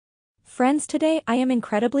Friends, today I am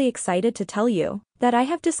incredibly excited to tell you that I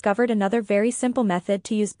have discovered another very simple method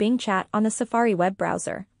to use Bing Chat on the Safari web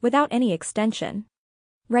browser without any extension.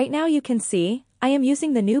 Right now you can see, I am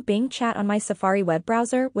using the new Bing Chat on my Safari web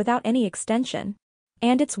browser without any extension.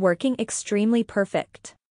 And it's working extremely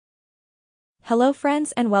perfect. Hello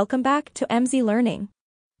friends and welcome back to MZ Learning.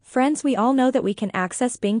 Friends, we all know that we can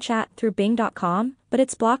access Bing Chat through Bing.com, but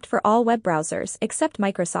it's blocked for all web browsers except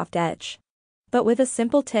Microsoft Edge. But with a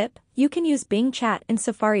simple tip, you can use Bing Chat in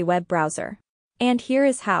Safari web browser. And here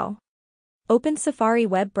is how. Open Safari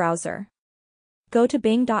web browser. Go to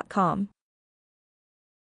Bing.com.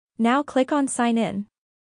 Now click on Sign In.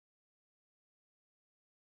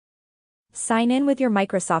 Sign in with your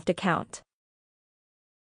Microsoft account.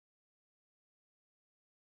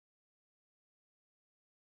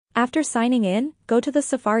 After signing in, go to the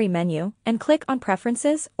Safari menu and click on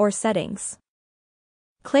Preferences or Settings.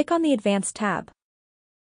 Click on the Advanced tab.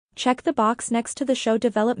 Check the box next to the Show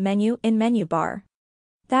Develop menu in menu bar.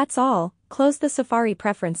 That's all, close the Safari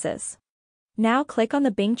preferences. Now click on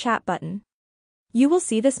the Bing Chat button. You will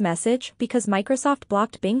see this message because Microsoft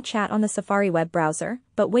blocked Bing Chat on the Safari web browser,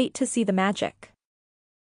 but wait to see the magic.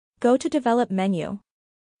 Go to Develop menu.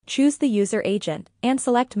 Choose the user agent and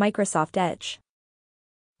select Microsoft Edge.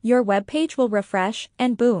 Your web page will refresh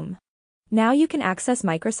and boom. Now you can access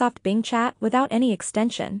Microsoft Bing Chat without any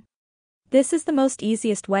extension. This is the most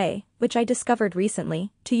easiest way, which I discovered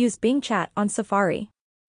recently, to use Bing Chat on Safari.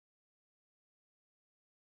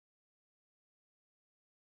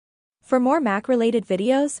 For more Mac-related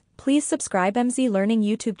videos, please subscribe MZ Learning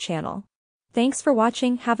YouTube channel. Thanks for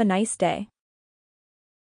watching, have a nice day.